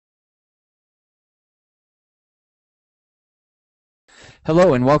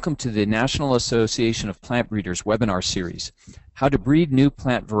Hello and welcome to the National Association of Plant Breeders webinar series, How to Breed New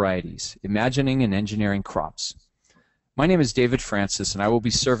Plant Varieties, Imagining and Engineering Crops. My name is David Francis and I will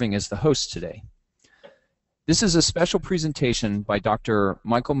be serving as the host today. This is a special presentation by Dr.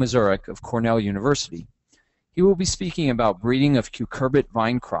 Michael Mazourek of Cornell University. He will be speaking about breeding of cucurbit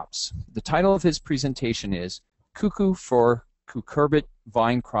vine crops. The title of his presentation is Cuckoo for Cucurbit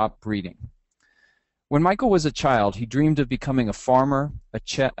Vine Crop Breeding. When Michael was a child, he dreamed of becoming a farmer,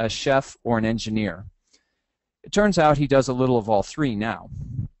 a chef, or an engineer. It turns out he does a little of all three now.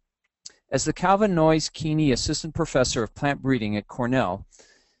 As the Calvin Noyes Keeney Assistant Professor of Plant Breeding at Cornell,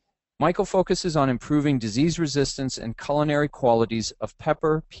 Michael focuses on improving disease resistance and culinary qualities of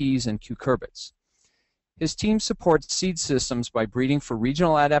pepper, peas, and cucurbits. His team supports seed systems by breeding for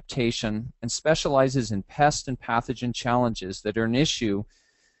regional adaptation and specializes in pest and pathogen challenges that are an issue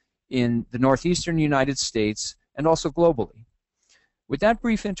in the northeastern United States and also globally. With that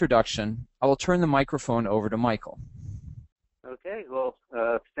brief introduction, I will turn the microphone over to Michael. Okay, well,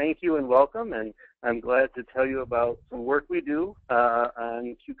 thank you and welcome, and I'm glad to tell you about some work we do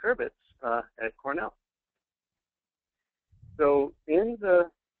on cucurbits at Cornell. So in the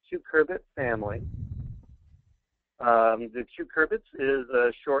cucurbit family, the cucurbits is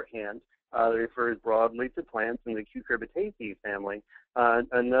a shorthand that refers broadly to plants in the Cucurbitaceae family.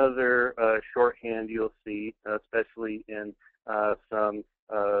 Another shorthand you'll see, especially in some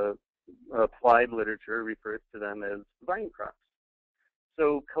applied literature, refers to them as vine crops.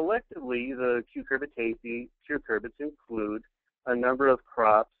 So collectively, the Cucurbitaceae cucurbits include a number of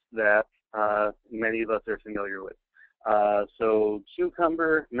crops that many of us are familiar with. So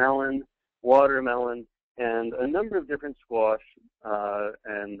cucumber, melon, watermelon, and a number of different squash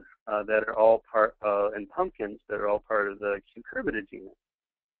that are all part and pumpkins that are all part of the Cucurbita genus.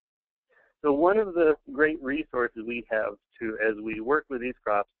 So one of the great resources we have as we work with these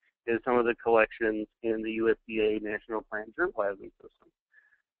crops is some of the collections in the USDA National Plant Germplasm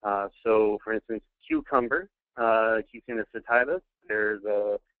System. So for instance, cucumber, Cucumis sativus, there's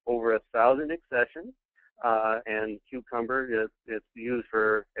over 1,000 accessions. And cucumber, it's used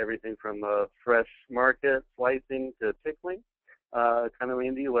for everything from fresh market, slicing, to pickling, commonly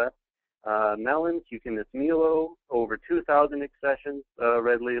in the U.S. Melon, Cucumis milo, over 2,000 accessions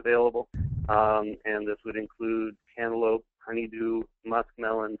readily available. And this would include cantaloupe, honeydew,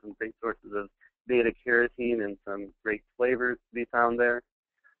 muskmelon, some great sources of beta-carotene and some great flavors to be found there.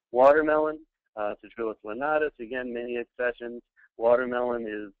 Watermelon, Citrullus lanatus, again, many accessions. Watermelon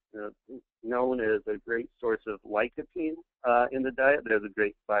is known as a great source of lycopene in the diet. There's a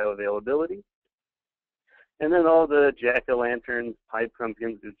great bioavailability. And then all the jack-o'-lanterns, pied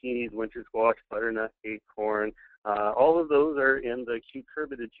pumpkins, zucchinis, winter squash, butternut, acorn, all of those are in the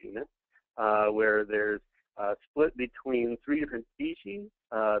Cucurbita genus, where there's split between 3 different species.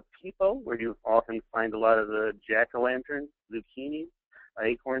 Pepo, where you often find a lot of the jack-o'-lanterns, zucchini,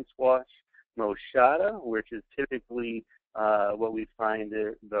 acorn squash. Moschata, which is typically what we find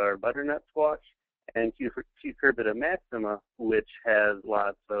is our butternut squash, and Cucurbita maxima, which has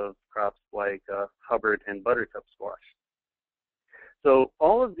lots of crops like Hubbard and buttercup squash. So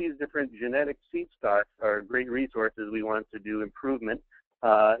all of these different genetic seed stocks are great resources we want to do improvement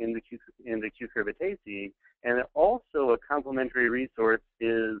in the Cucurbitaceae, and also a complementary resource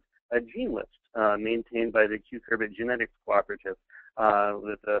is a gene list maintained by the Cucurbit Genetics Cooperative.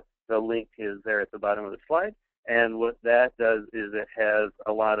 The link is there at the bottom of the slide. And what that does is it has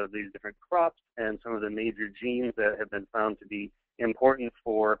a lot of these different crops and some of the major genes that have been found to be important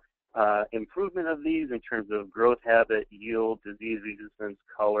for improvement of these in terms of growth habit, yield, disease resistance,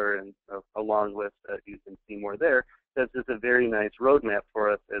 color, and a long list that you can see more there. That's just a very nice roadmap for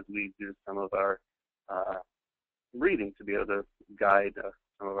us as we do some of our reading to be able to guide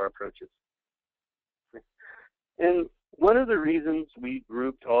some of our approaches. And one of the reasons we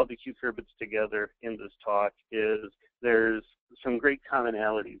grouped all the cucurbits together in this talk is there's some great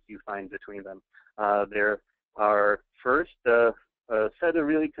commonalities you find between them. There are, first, a set of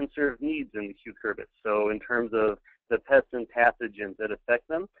really conserved needs in the cucurbits. So in terms of the pests and pathogens that affect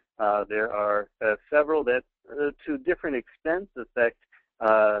them, there are several that, to different extents, affect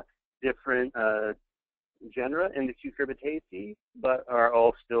different genera in the Cucurbitaceae, but are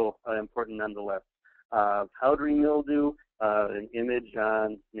all still important nonetheless. Powdery mildew, an image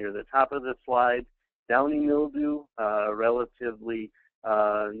near the top of the slide. Downy mildew, relatively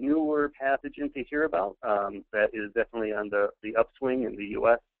newer pathogen to hear about. That is definitely on the upswing in the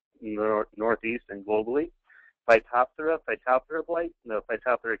U.S., Northeast, and globally. Phytophthora blight. The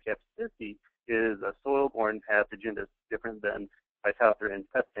Phytophthora capsicum is a soil-borne pathogen that's different than Phytophthora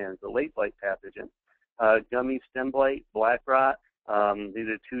infestans, the late blight pathogen. Gummy stem blight, black rot, These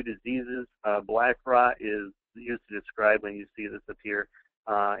are two diseases. Black rot is used to describe when you see this appear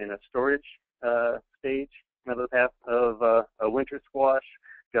in a storage stage of a path of a winter squash.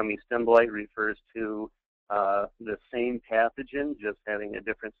 Gummy stem blight refers to the same pathogen, just having a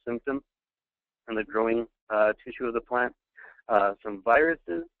different symptom in the growing tissue of the plant. Some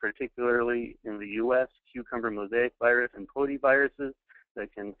viruses, particularly in the U.S., cucumber mosaic virus and podaviruses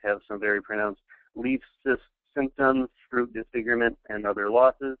that can have some very pronounced leaf cyst symptoms, fruit disfigurement, and other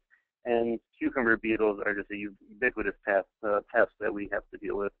losses. And cucumber beetles are just a ubiquitous pest that we have to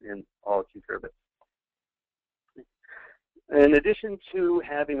deal with in all cucurbits. In addition to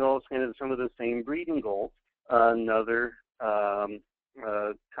having all kind of some of the same breeding goals, another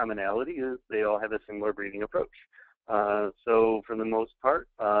commonality is they all have a similar breeding approach. So for the most part,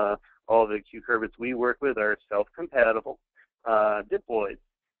 all the cucurbits we work with are self-compatible diploids,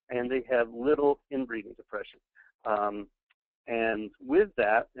 and they have little inbreeding depression. And with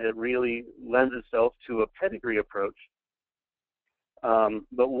that, it really lends itself to a pedigree approach.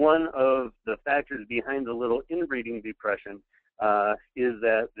 But one of the factors behind the little inbreeding depression is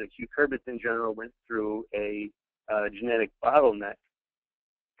that the cucurbits in general went through a genetic bottleneck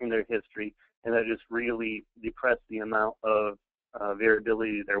in their history, and that just really depressed the amount of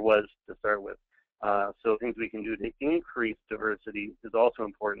variability there was to start with. So things we can do to increase diversity is also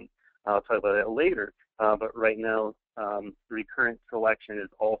important. I'll talk about that later, but right now recurrent selection is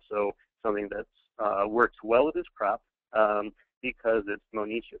also something that works well with this crop because it's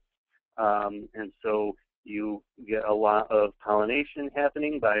monoecious. And so you get a lot of pollination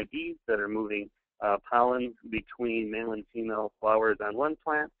happening by bees that are moving pollen between male and female flowers on one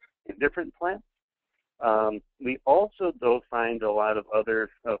plant and different plants. We also, though, find a lot of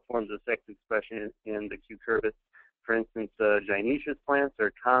other forms of sex expression in the cucurbits. For instance, gynoecious plants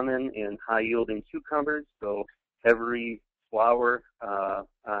are common in high-yielding cucumbers, so every flower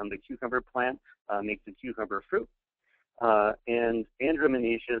on the cucumber plant makes a cucumber fruit. And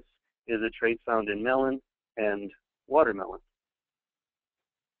andromonoecious is a trait found in melon and watermelon.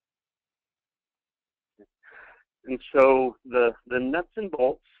 And so the nuts and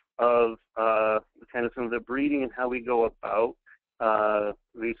bolts of kind of some of the breeding and how we go about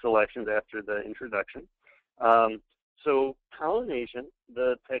these selections after the introduction. So pollination,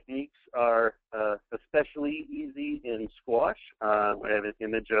 the techniques are especially easy in squash. I have an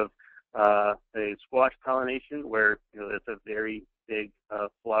image of a squash pollination where it's a very big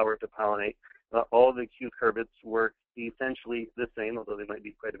flower to pollinate. All the cucurbits work essentially the same, although they might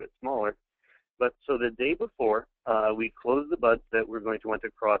be quite a bit smaller. But so the day before, we close the buds that we're going to want to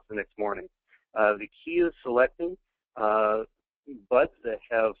cross the next morning. The key is selecting buds that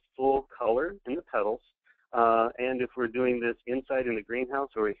have full color in the petals. And if we're doing this inside in the greenhouse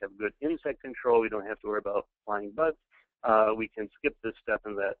where we have good insect control, we don't have to worry about flying buds, we can skip this step,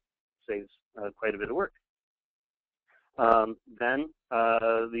 and that saves quite a bit of work. Then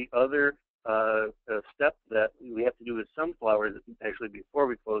the other step that we have to do with some flowers, actually before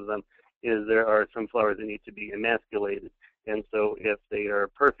we close them, is there are some flowers that need to be emasculated. And so if they are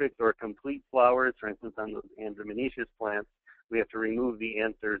perfect or complete flowers, for instance on those andromonoecious plants, we have to remove the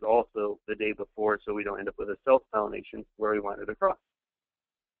anthers also the day before so we don't end up with a self-pollination where we want it across.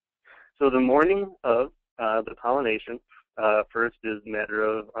 So the morning of the pollination, first is a matter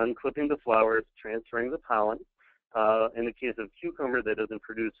of unclipping the flowers, transferring the pollen. In the case of cucumber that doesn't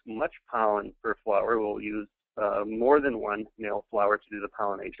produce much pollen per flower, we'll use more than one male flower to do the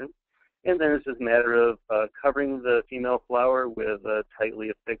pollination. And then it's just a matter of covering the female flower with a tightly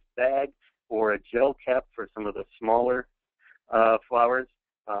affixed bag or a gel cap for some of the smaller flowers,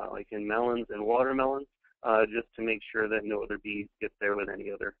 like in melons and watermelons, just to make sure that no other bees get there with any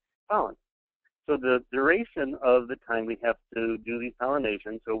other pollen. So the duration of the time we have to do these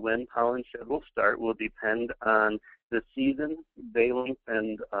pollinations, so when pollen shed will start, will depend on the season, day length,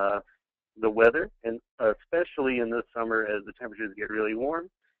 and the weather, and especially in the summer as the temperatures get really warm.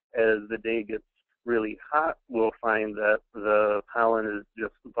 As the day gets really hot, we'll find that the pollen is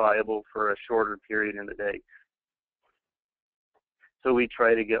just viable for a shorter period in the day. So we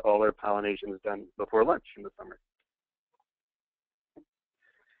try to get all our pollinations done before lunch in the summer.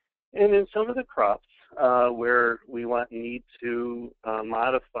 And in some of the crops where we need to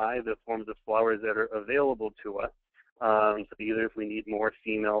modify the forms of flowers that are available to us, so either if we need more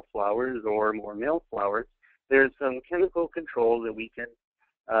female flowers or more male flowers, there's some chemical control that we can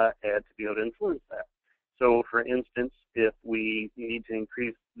add to be able to influence that. So for instance, if we need to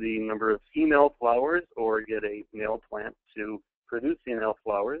increase the number of female flowers or get a male plant to produce female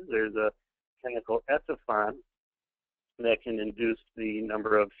flowers, there's a chemical ethifon that can induce the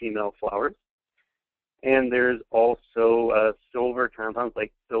number of female flowers. And there's also silver compounds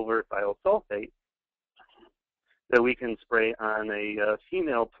like silver thiosulfate that we can spray on a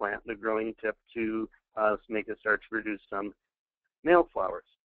female plant, the growing tip, to make it start to produce some male flowers.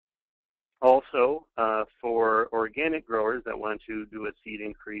 Also, for organic growers that want to do a seed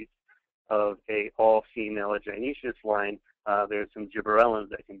increase of a all-female agynesis line, there's some gibberellins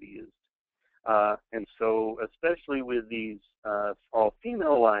that can be used. And so, especially with these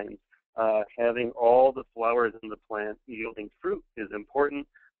all-female lines, having all the flowers in the plant yielding fruit is important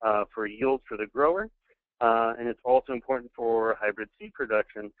for yield for the grower, and it's also important for hybrid seed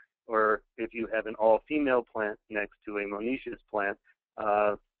production, or if you have an all-female plant next to a monoecious plant,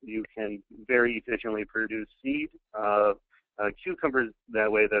 you can very efficiently produce seed, cucumbers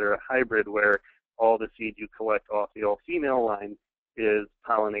that way that are a hybrid, where all the seed you collect off the all-female line is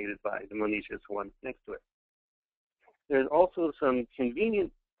pollinated by the monoecious one next to it. There's also some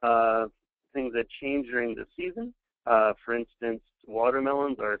convenient things that change during the season. For instance,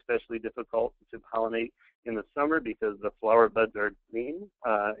 watermelons are especially difficult to pollinate in the summer because the flower buds are green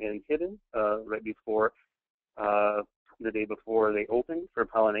and hidden right before the day before they open for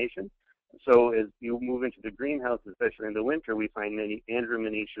pollination. So as you move into the greenhouse, especially in the winter, we find many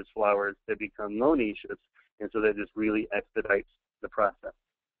andromonoecious flowers that become monoecious, and so that just really expedites the process.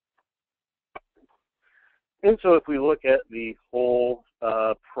 And so if we look at the whole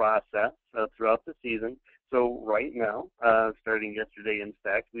process throughout the season, so right now, starting yesterday, in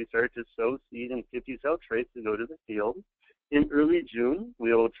fact, we started to sow seed in 50-cell trays to go to the field. In early June,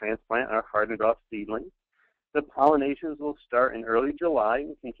 we will transplant our hardened off seedlings. The pollinations will start in early July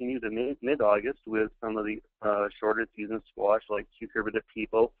and continue to mid-August with some of the shorter season squash like Cucurbit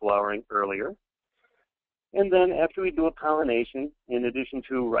pepo flowering earlier. And then after we do a pollination, in addition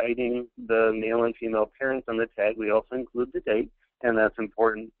to writing the male and female parents on the tag, we also include the date, and that's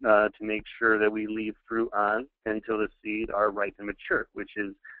important to make sure that we leave fruit on until the seed are ripe and mature, which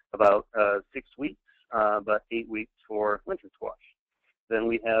is about 6 weeks, but 8 weeks for winter squash. Then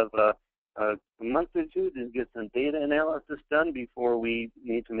we have a month or two to get some data analysis done before we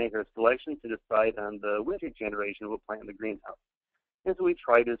need to make our selection to decide on the winter generation we'll plant in the greenhouse. And so we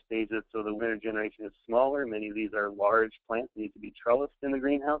try to stage it so the winter generation is smaller. Many of these are large plants that need to be trellised in the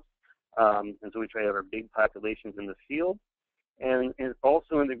greenhouse. And so we try to have our big populations in the field. And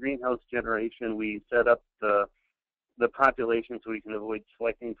also in the greenhouse generation, we set up the population so we can avoid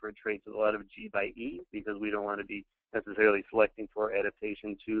selecting for traits with a lot of G by E, because we don't want to be necessarily selecting for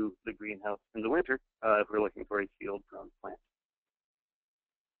adaptation to the greenhouse in the winter if we're looking for a field-grown plant.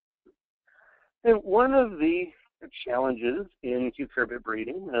 And one of the challenges in cucurbit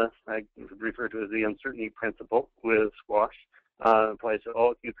breeding, I refer to as the uncertainty principle with squash, applies to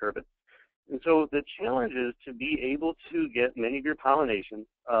all cucurbits. And so the challenge is to be able to get many of your pollinations.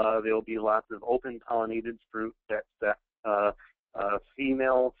 There will be lots of open pollinated fruit that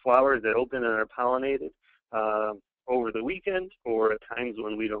female flowers that open and are pollinated over the weekend, or at times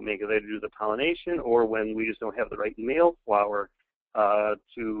when we don't make it there to do the pollination, or when we just don't have the right male flower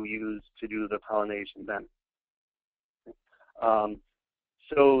to use to do the pollination then.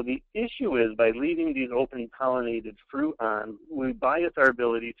 So the issue is, by leaving these open pollinated fruit on, we bias our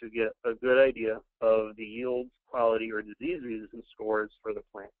ability to get a good idea of the yield, quality, or disease resistance scores for the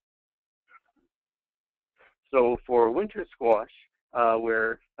plant. So for winter squash,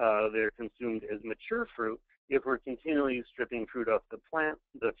 where they're consumed as mature fruit, if we're continually stripping fruit off the plant,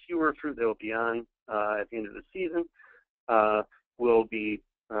 the fewer fruit that will be on at the end of the season will be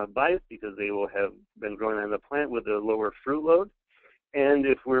biased, because they will have been grown on the plant with a lower fruit load. And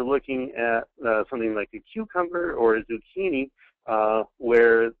if we're looking at something like a cucumber or a zucchini,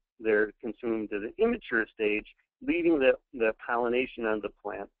 where they're consumed at an immature stage, leaving the pollination on the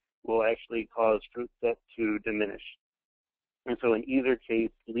plant will actually cause fruit set to diminish. And so in either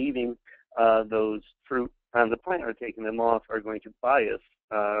case, leaving those fruit on the plant or taking them off are going to bias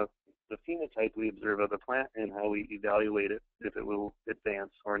the phenotype we observe of the plant and how we evaluate it, if it will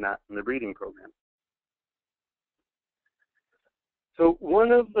advance or not in the breeding program. So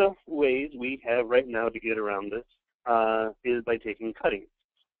one of the ways we have right now to get around this is by taking cuttings.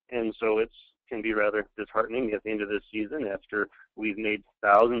 And so it can be rather disheartening at the end of this season, after we've made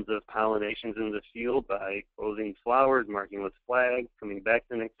thousands of pollinations in the field by closing flowers, marking with flags, coming back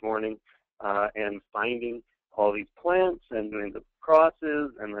the next morning, and finding all these plants and doing the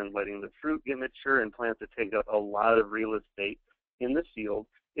crosses and then letting the fruit get mature and plants that take up a lot of real estate in the field,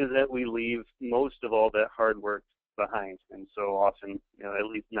 is that we leave most of all that hard work behind. And so often, at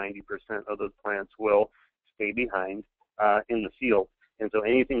least 90% of those plants will stay behind in the field. And so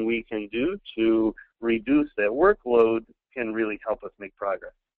anything we can do to reduce that workload can really help us make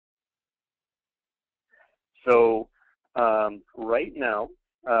progress. So right now,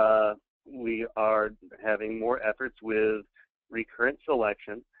 we are having more efforts with recurrent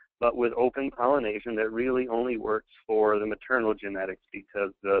selection, but with open pollination that really only works for the maternal genetics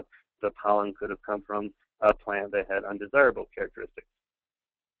because the pollen could have come from a plant that had undesirable characteristics.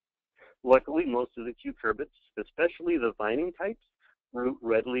 Luckily, most of the cucurbits, especially the vining types, root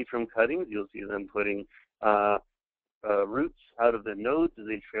readily from cuttings. You'll see them putting roots out of the nodes as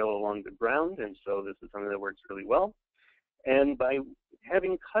they trail along the ground, and so this is something that works really well. And by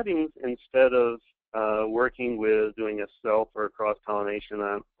having cuttings instead of working with doing a self or cross-pollination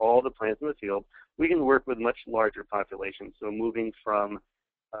on all the plants in the field, we can work with much larger populations, so moving from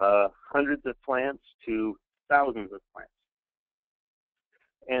hundreds of plants to thousands of plants.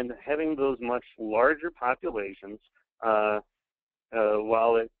 And having those much larger populations,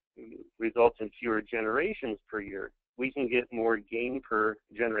 while it results in fewer generations per year, we can get more gain per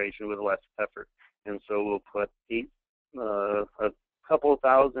generation with less effort. And so we'll put a couple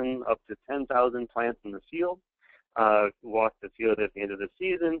thousand up to 10,000 plants in the field, walk the field at the end of the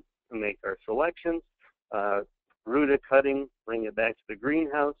season, make our selections, root a cutting, bring it back to the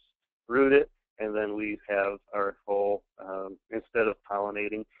greenhouse, root it, and then we have our whole, instead of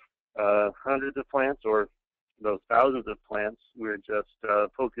pollinating hundreds of plants or those thousands of plants, we're just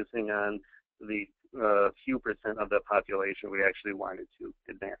focusing on the few percent of the population we actually wanted to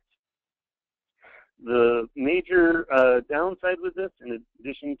advance. The major downside with this, in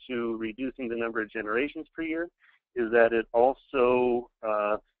addition to reducing the number of generations per year, is that it also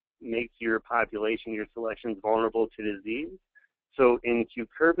makes your population, your selections, vulnerable to disease. So in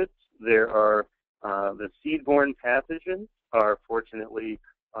cucurbits, there are the seed-borne pathogens are fortunately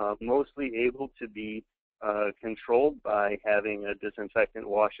mostly able to be controlled by having a disinfectant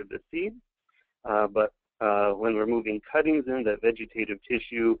wash of the seed. But when we're moving cuttings in, that vegetative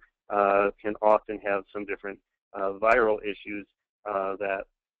tissue can often have some different viral issues that,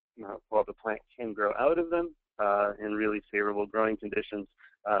 while the plant can grow out of them in really favorable growing conditions,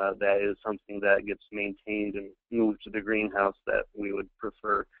 that is something that gets maintained and moved to the greenhouse that we would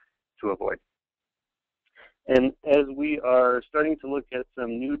prefer to avoid. And as we are starting to look at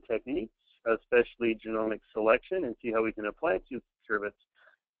some new techniques, especially genomic selection, and see how we can apply it to cucurbits,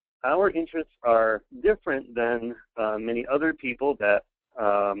 our interests are different than many other people that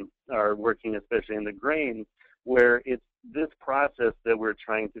are working, especially in the grains, where it's this process that we're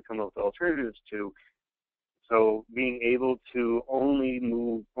trying to come up with alternatives to. So being able to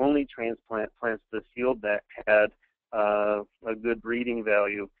only transplant plants to the field that had a good breeding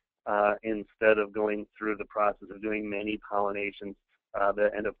value instead of going through the process of doing many pollinations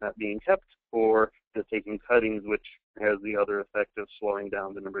that end up not being kept, or just taking cuttings, which has the other effect of slowing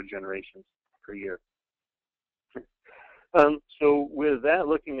down the number of generations per year. So with that,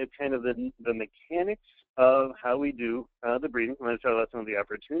 looking at kind of the mechanics of how we do the breeding, I'm going to talk about some of the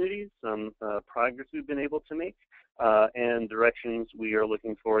opportunities, some progress we've been able to make, and directions we are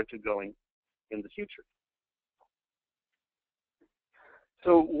looking forward to going in the future.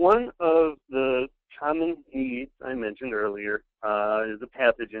 So one of the common needs I mentioned earlier is the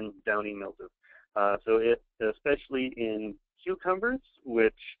pathogen downy mildew. So it, especially in cucumbers,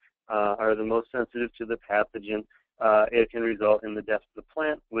 which are the most sensitive to the pathogen, it can result in the death of the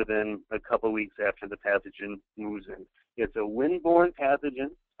plant within a couple weeks after the pathogen moves in. It's a wind-borne pathogen,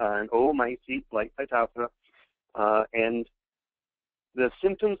 an oomycete like Phytophthora, and the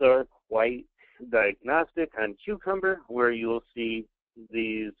symptoms are quite diagnostic on cucumber, where you'll see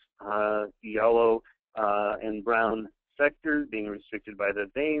these yellow and brown sectors being restricted by the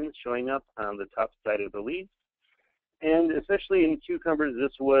veins showing up on the top side of the leaves. And especially in cucumbers,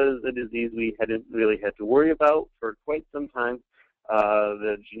 this was a disease we hadn't really had to worry about for quite some time.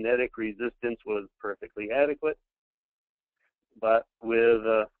 The genetic resistance was perfectly adequate. But with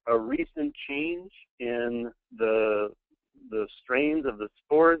a recent change in the strains of the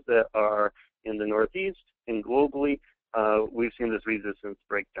spores that are in the Northeast and globally, we've seen this resistance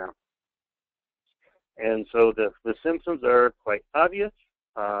break down. And so the symptoms are quite obvious,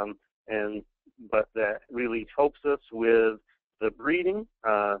 but that really helps us with the breeding.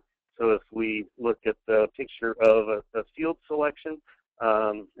 So if we look at the picture of a field selection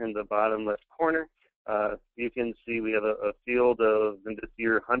in the bottom left corner, you can see we have a field of, in this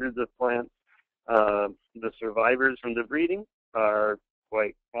year, hundreds of plants. The survivors from the breeding are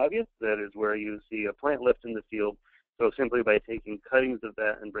quite obvious. That is where you see a plant left in the field. So simply by taking cuttings of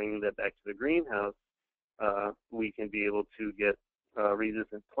that and bringing that back to the greenhouse, we can be able to get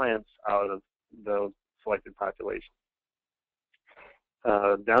resistant plants out of those selected populations.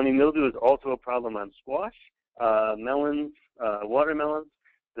 Downy mildew is also a problem on squash, melons, watermelons.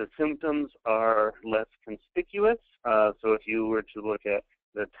 The symptoms are less conspicuous, so if you were to look at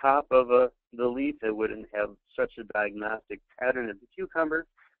the top of the leaf, it wouldn't have such a diagnostic pattern as the cucumber.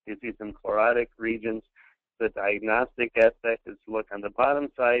 You see some chlorotic regions. The diagnostic aspect is to look on the bottom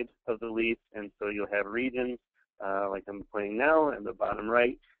side of the leaf, and so you'll have regions, like I'm pointing now in the bottom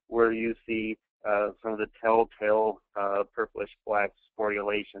right, where you see some of the telltale purplish black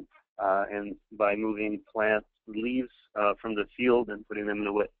sporulation. And by moving plant leaves from the field and putting them in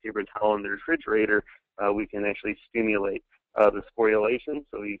a wet paper towel in the refrigerator, we can actually stimulate the sporulation,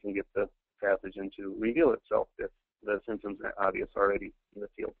 so you can get the pathogen to reveal itself if the symptoms are obvious already in the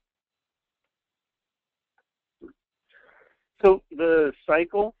field. So the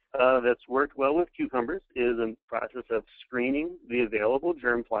cycle that's worked well with cucumbers is a process of screening the available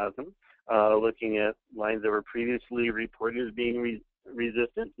germplasm, looking at lines that were previously reported as being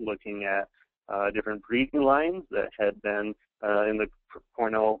resistant, looking at different breeding lines that had been in the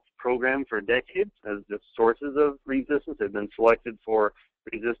Cornell program for decades as the sources of resistance, had been selected for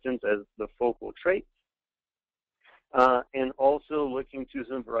resistance as the focal trait. And also looking to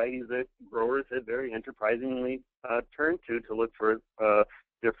some varieties that growers had very enterprisingly turned to look for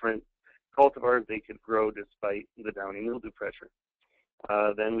different cultivars they could grow despite the downy mildew pressure.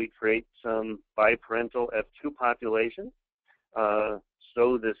 Then we create some biparental F2 populations,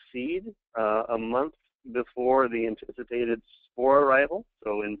 sow the seed a month before the anticipated spore arrival.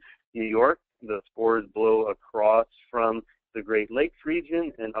 So in New York, the spores blow across from the Great Lakes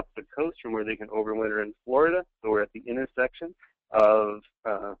region and up the coast from where they can overwinter in Florida. So we're at the intersection of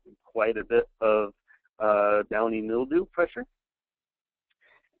quite a bit of downy mildew pressure.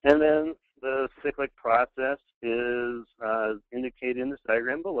 And then the cyclic process is indicated in this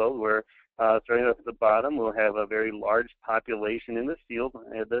diagram below, where starting off at the bottom, we'll have a very large population in the field,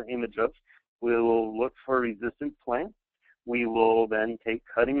 I have the image of. We will look for resistant plants. We will then take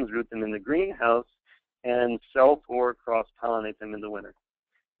cuttings, root them in the greenhouse, and self or cross-pollinate them in the winter.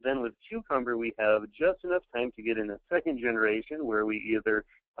 Then with cucumber, we have just enough time to get in a second generation where we either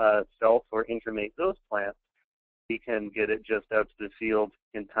self or intermate those plants. We can get it just out to the field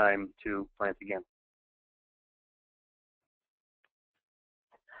in time to plant again.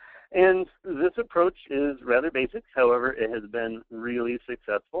 And this approach is rather basic, however, it has been really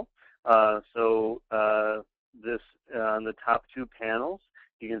successful. This on the top two panels,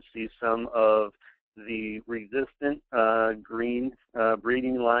 you can see some of the resistant green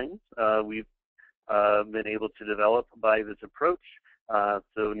breeding lines we've been able to develop by this approach.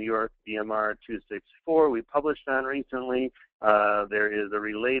 So New York DMR 264 we published on recently. There is a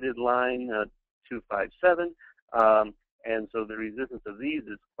related line, 257. And so the resistance of these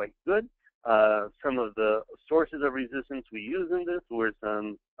is quite good. Some of the sources of resistance we use in this were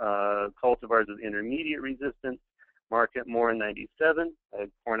some cultivars with intermediate resistance. Market Moore in 97, a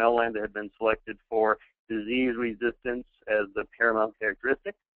Cornell line that had been selected for disease resistance as the paramount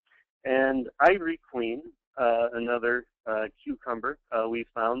characteristic. And Ivory Queen, another cucumber, we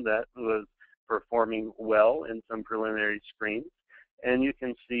found that was performing well in some preliminary screens. And you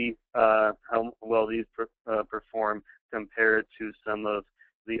can see how well these perform compared to some of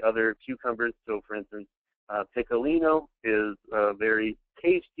the other cucumbers. So for instance, Piccolino is a very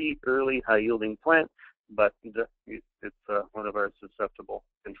tasty, early, high-yielding plant, but it's one of our susceptible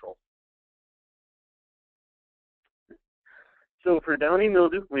controls. So for downy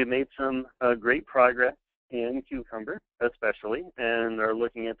mildew, we've made some great progress in cucumber, especially, and are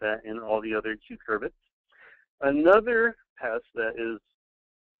looking at that in all the other cucurbits. Another pest that is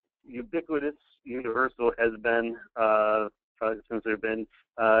ubiquitous, universal, has been, since there have been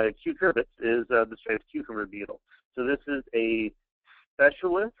cucurbits, is the striped cucumber beetle. So this is a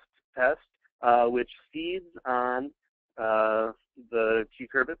specialist pest which feeds on the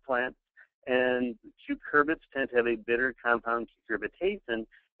cucurbit plant, and cucurbits tend to have a bitter compound cucurbitacin,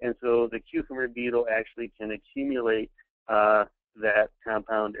 and so the cucumber beetle actually can accumulate that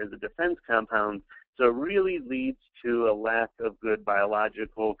compound as a defense compound. So it really leads to a lack of good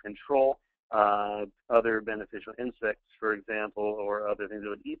biological control. Other beneficial insects, for example, or other things that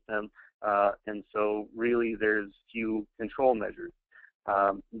would eat them, and so really there's few control measures.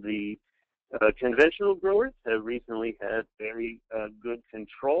 The conventional growers have recently had very good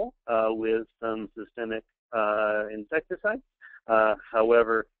control with some systemic insecticides.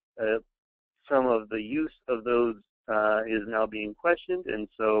 However, some of the use of those is now being questioned, and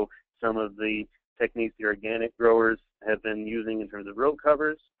so some of the techniques the organic growers have been using in terms of row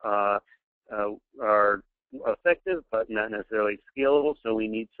covers are effective but not necessarily scalable, so we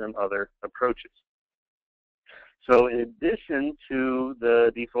need some other approaches. So in addition to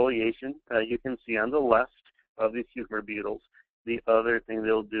the defoliation, you can see on the left of these cucumber beetles The other thing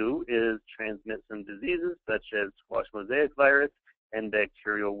they'll do is transmit some diseases such as squash mosaic virus and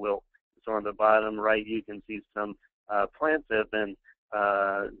bacterial wilt. So on the bottom right, you can see some plants that have been,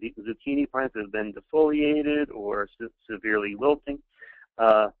 zucchini plants that have been defoliated or severely wilting.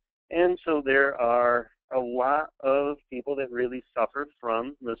 And so there are a lot of people that really suffer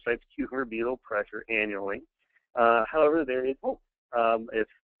from the striped cucumber beetle pressure annually. However, there is hope. If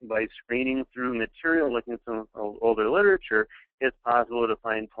by screening through material, looking at some older literature, it's possible to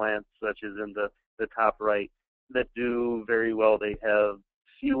find plants such as in the top right that do very well. They have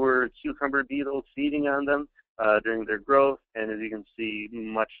fewer cucumber beetles feeding on them during their growth, and as you can see,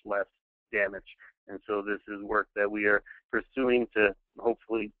 much less damage. And so this is work that we are pursuing to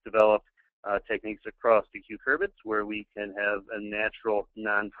hopefully develop techniques across the cucurbits where we can have a natural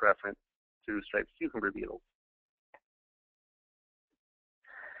non-preference to striped cucumber beetles.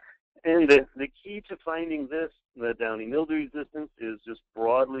 And the key to finding this, the downy mildew resistance, is just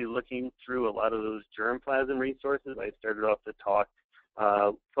broadly looking through a lot of those germplasm resources I started off the talk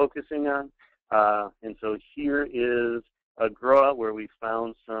focusing on. And so here is a grow-out where we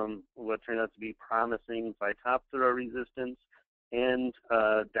found some what turned out to be promising Phytophthora resistance and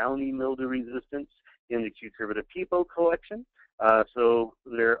downy mildew resistance in the Cucurbita pepo collection. So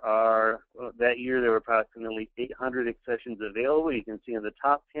there are, that year there were approximately 800 accessions available. You can see in the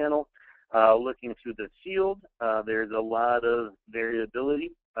top panel, looking through the field, there's a lot of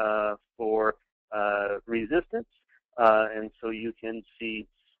variability for resistance. And so you can see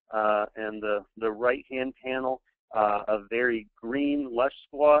in the right-hand panel, a very green lush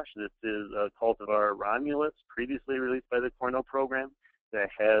squash. This is a cultivar Romulus, previously released by the Cornell program, that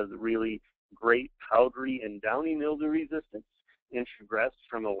has really great powdery and downy mildew resistance, introgressed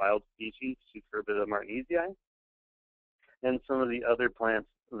from a wild species, Cucurbita martinsii, and some of the other plants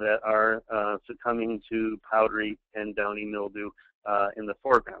that are succumbing to powdery and downy mildew in the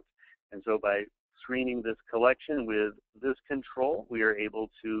foreground. And so by screening this collection with this control, we are able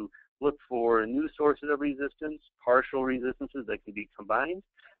to look for new sources of resistance, partial resistances that can be combined,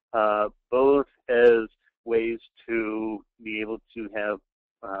 both as ways to be able to have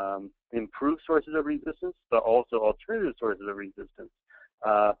improved sources of resistance, but also alternative sources of resistance.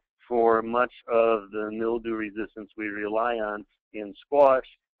 For much of the mildew resistance we rely on in squash,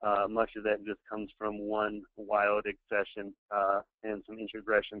 much of that just comes from one wild accession and some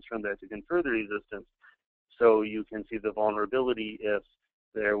introgressions from that to confer the resistance. So you can see the vulnerability if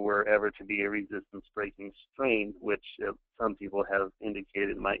there were ever to be a resistance-breaking strain, which some people have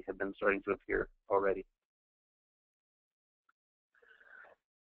indicated might have been starting to appear already.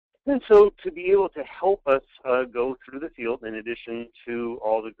 And so to be able to help us go through the field, in addition to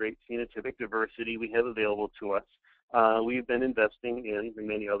all the great phenotypic diversity we have available to us, we've been investing in, and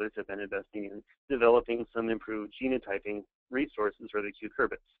many others have been investing in, developing some improved genotyping resources for the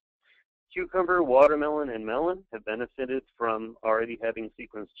cucurbits. Cucumber, watermelon, and melon have benefited from already having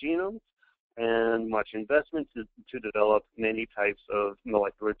sequenced genomes and much investment to develop many types of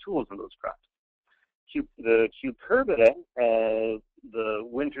molecular tools in those crops. The Cucurbita, the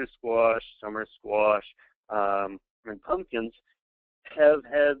winter squash, summer squash, and pumpkins have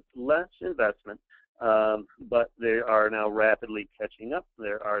had less investment, but they are now rapidly catching up.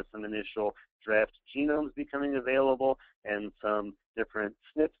 There are some initial draft genomes becoming available and some different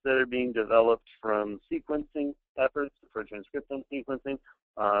SNPs that are being developed from sequencing efforts for transcriptome sequencing.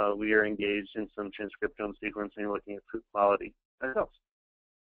 We are engaged in some transcriptome sequencing looking at fruit quality ourselves.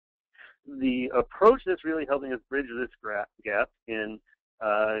 The approach that's really helping us bridge this gap in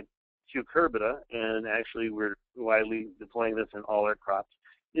Cucurbita, and actually we're widely deploying this in all our crops,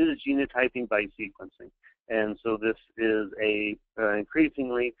 is genotyping by sequencing. And so this is a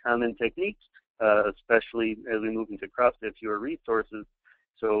increasingly common technique, especially as we move into crops that have fewer resources.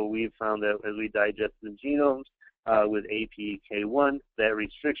 So we've found that as we digest the genomes with APK1, that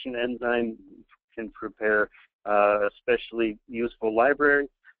restriction enzyme can prepare especially useful libraries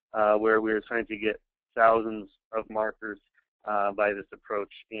where we're trying to get thousands of markers by this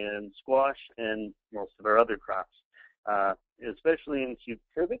approach in squash and most of our other crops. Especially in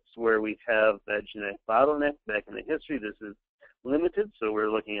cucurbits, where we have that genetic bottleneck back in the history. This is limited, so we're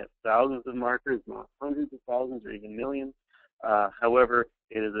looking at thousands of markers, not hundreds of thousands or even millions. However,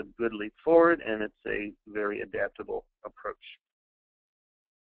 it is a good leap forward, and it's a very adaptable approach.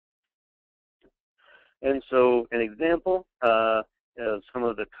 And so an example of some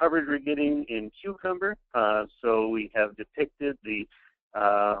of the coverage we're getting in cucumber. So we have depicted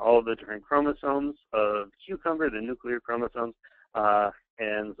all of the different chromosomes of cucumber, the nuclear chromosomes,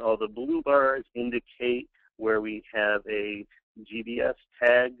 and all the blue bars indicate where we have a GBS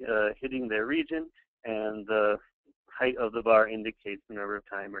tag hitting their region, and the height of the bar indicates the number of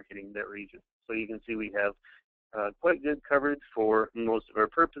time we're hitting that region. So you can see we have quite good coverage for most of our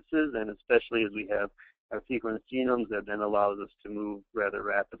purposes, and especially as we have our sequenced genomes, that then allows us to move rather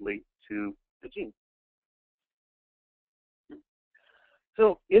rapidly to the gene.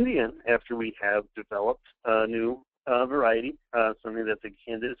 So in the end, after we have developed a new variety, something that's a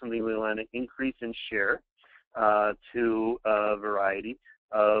candidate, something we want to increase in share to a variety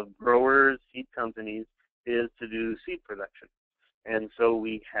of growers, seed companies, is to do seed production. And so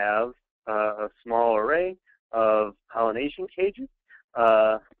we have a small array of pollination cages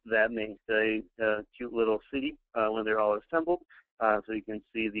that makes a cute little city when they're all assembled. So you can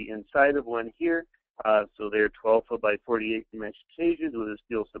see the inside of one here. So they're 12-foot by 48-inch cages with a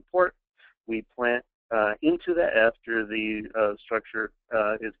steel support. We plant into that after the structure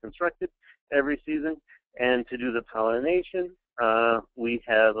is constructed every season. And to do the pollination, we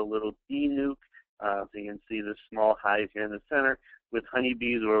have a little bee nuke. So you can see the small hive here in the center with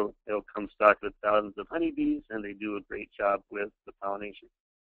honeybees, or it'll come stocked with thousands of honeybees, and they do a great job with the pollination.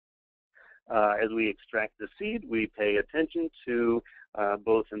 As we extract the seed, we pay attention to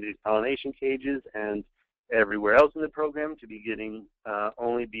both in these pollination cages and everywhere else in the program to be getting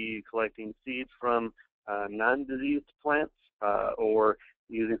only be collecting seeds from non-diseased plants or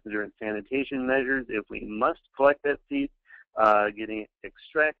using some different sanitation measures if we must collect that seed, getting it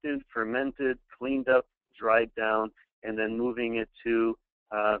extracted, fermented, cleaned up, dried down, and then moving it to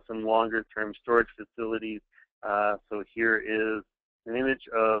some longer-term storage facilities. So here is an image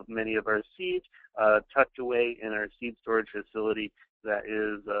of many of our seeds tucked away in our seed storage facility that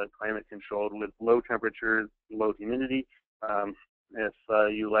is climate controlled with low temperatures, low humidity. If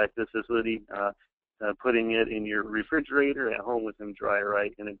you like this facility, putting it in your refrigerator at home with some dry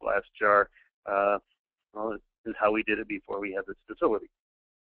ice in a glass jar well, is how we did it before we had this facility.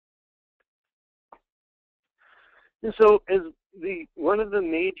 And so as one of the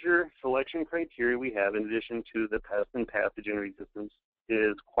major selection criteria we have, in addition to the pest and pathogen resistance,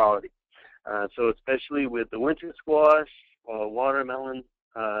 is quality. So especially with the winter squash, watermelon,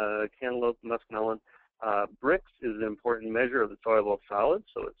 cantaloupe, muskmelon, Brix is an important measure of the soluble solids,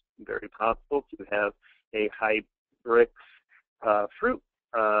 so it's very possible to have a high Brix fruit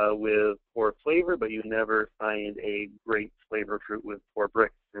with poor flavor, but you never find a great flavor fruit with poor Brix,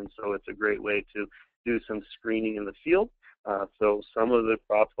 and so it's a great way to do some screening in the field. So some of the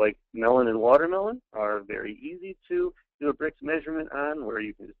crops like melon and watermelon are very easy to do a Brix measurement on, where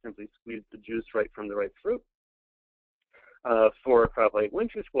you can just simply squeeze the juice right from the right fruit. For a crop like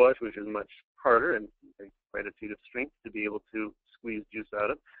winter squash, which is much harder and quite a feat of strength to be able to squeeze juice out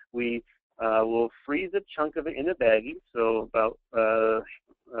of, we will freeze a chunk of it in a baggie, so about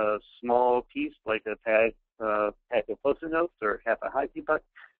a small piece like a pack of Post-it notes or half a hockey puck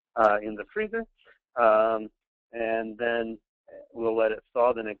in the freezer. And then we'll let it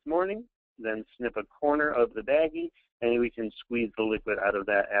thaw the next morning, then snip a corner of the baggie, and we can squeeze the liquid out of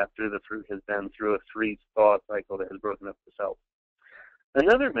that after the fruit has been through a freeze-thaw cycle that has broken up the cells.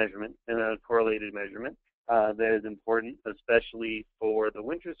 Another measurement, and a correlated measurement, that is important, especially for the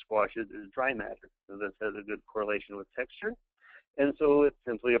winter squashes, is dry matter. So this has a good correlation with texture. And so it's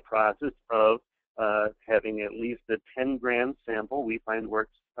simply a process of having at least a 10-gram sample we find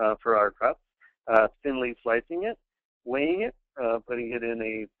works for our crops, thinly slicing it, weighing it, putting it in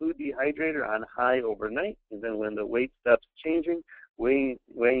a food dehydrator on high overnight, and then when the weight stops changing, weighing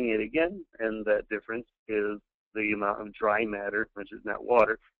it again, and that difference is the amount of dry matter, which is not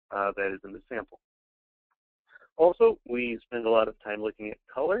water, that is in the sample. Also, we spend a lot of time looking at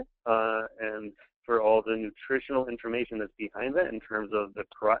color and for all the nutritional information that's behind that in terms of the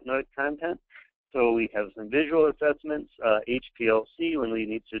carotenoid content. So we have some visual assessments, HPLC, when we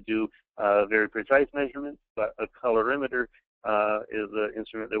need to do very precise measurements, but a colorimeter is an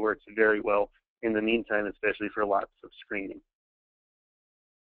instrument that works very well in the meantime, especially for lots of screening.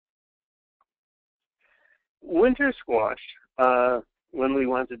 Winter squash, when we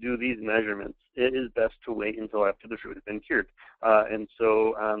want to do these measurements, it is best to wait until after the fruit has been cured. And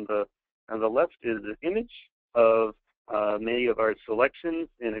so on the left is an image of many of our selections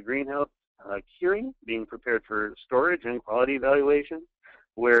in a greenhouse curing, being prepared for storage and quality evaluation,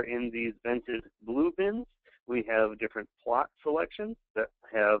 where in these vented blue bins, we have different plot selections that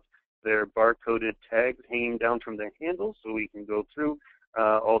have their barcoded tags hanging down from their handles, so we can go through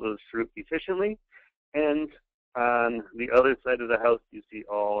all those fruit efficiently. And on the other side of the house, you see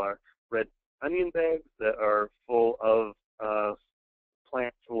all our red onion bags that are full of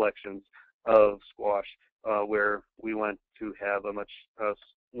plant selections of squash, where we want to have a much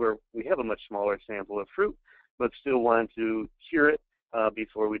smaller sample of fruit, but still want to cure it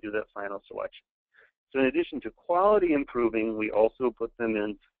before we do that final selection. So in addition to quality improving, we also put them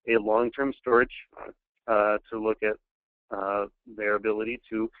in a long-term storage to look at their ability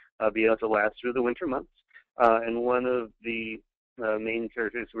to be able to last through the winter months. And one of the main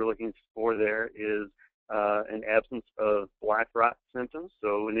characteristics we're looking for there is an absence of black rot symptoms.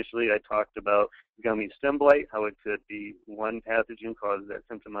 So initially I talked about gummy stem blight, how it could be one pathogen causes that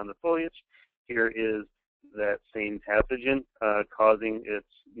symptom on the foliage. Here is that same pathogen causing its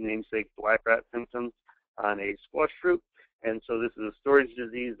namesake black rot symptoms on a squash fruit. And so this is a storage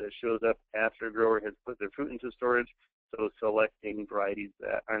disease that shows up after a grower has put their fruit into storage. So selecting varieties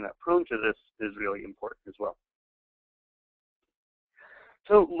that are not prone to this is really important as well.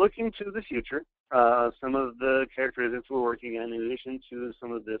 So looking to the future, some of the characteristics we're working on, in addition to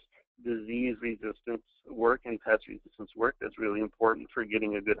some of this disease resistance work and pest resistance work that's really important for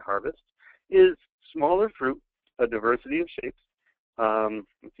getting a good harvest, is smaller fruit, a diversity of shapes. I've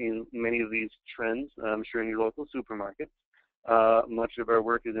seen many of these trends, I'm sure, in your local supermarkets. Much of our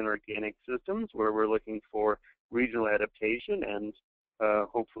work is in organic systems, where we're looking for regional adaptation and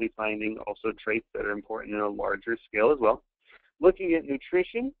hopefully finding also traits that are important in a larger scale as well. Looking at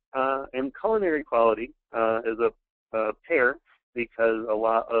nutrition and culinary quality as a pair, because a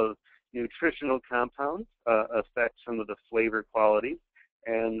lot of nutritional compounds affect some of the flavor quality,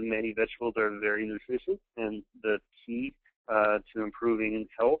 and many vegetables are very nutritious, and the key to improving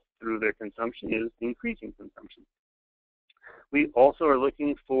health through their consumption is increasing consumption. We also are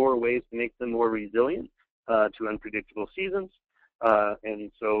looking for ways to make them more resilient to unpredictable seasons,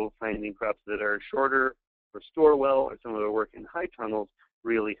 and so finding crops that are shorter or store well, or some of the work in high tunnels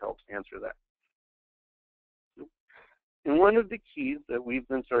really helps answer that. And one of the keys that we've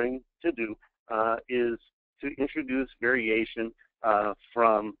been starting to do is to introduce variation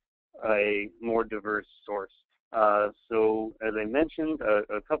from a more diverse source. So as I mentioned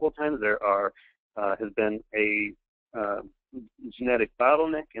a couple of times, there has been a genetic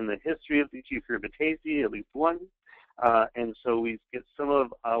bottleneck in the history of the Cucurbitaceae, at least one. And so we get some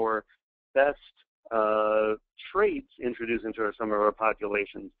of our best traits introduced into some of our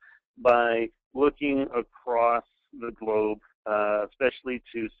populations by looking across the globe, especially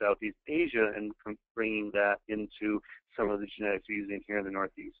to Southeast Asia, and bringing that into some of the genetics we're using here in the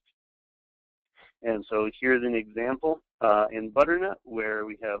Northeast. And so here's an example in butternut, where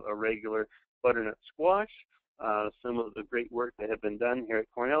we have a regular butternut squash. Some of the great work that have been done here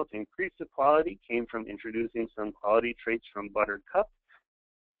at Cornell to increase the quality came from introducing some quality traits from buttercup,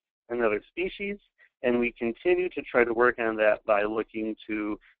 another species, and we continue to try to work on that by looking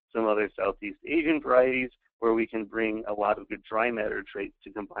to some other Southeast Asian varieties where we can bring a lot of good dry matter traits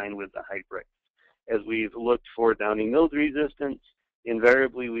to combine with the hybrids. As we've looked for downy mildew resistance,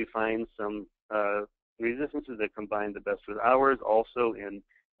 invariably we find some resistances that combine the best with ours, also in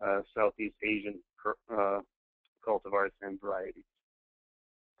Southeast Asian cultivars and varieties.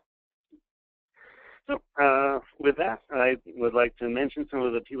 So with that, I would like to mention some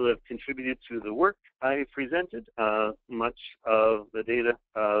of the people that have contributed to the work I presented. Much of the data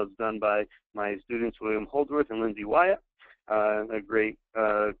is done by my students, William Holdsworth and Lindsay Wyatt, a great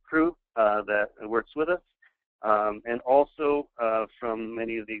crew that works with us. And also from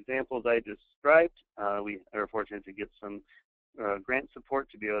many of the examples I described, we are fortunate to get some grant support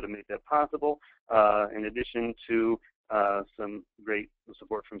to be able to make that possible, in addition to some great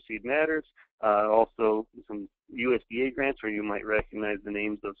support from Seed Matters, also some USDA grants where you might recognize the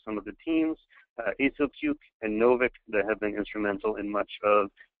names of some of the teams, ASOCUC and Novic, that have been instrumental in much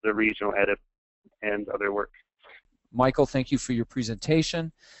of the regional edit and other work. Michael, thank you for your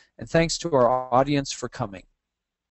presentation, and thanks to our audience for coming.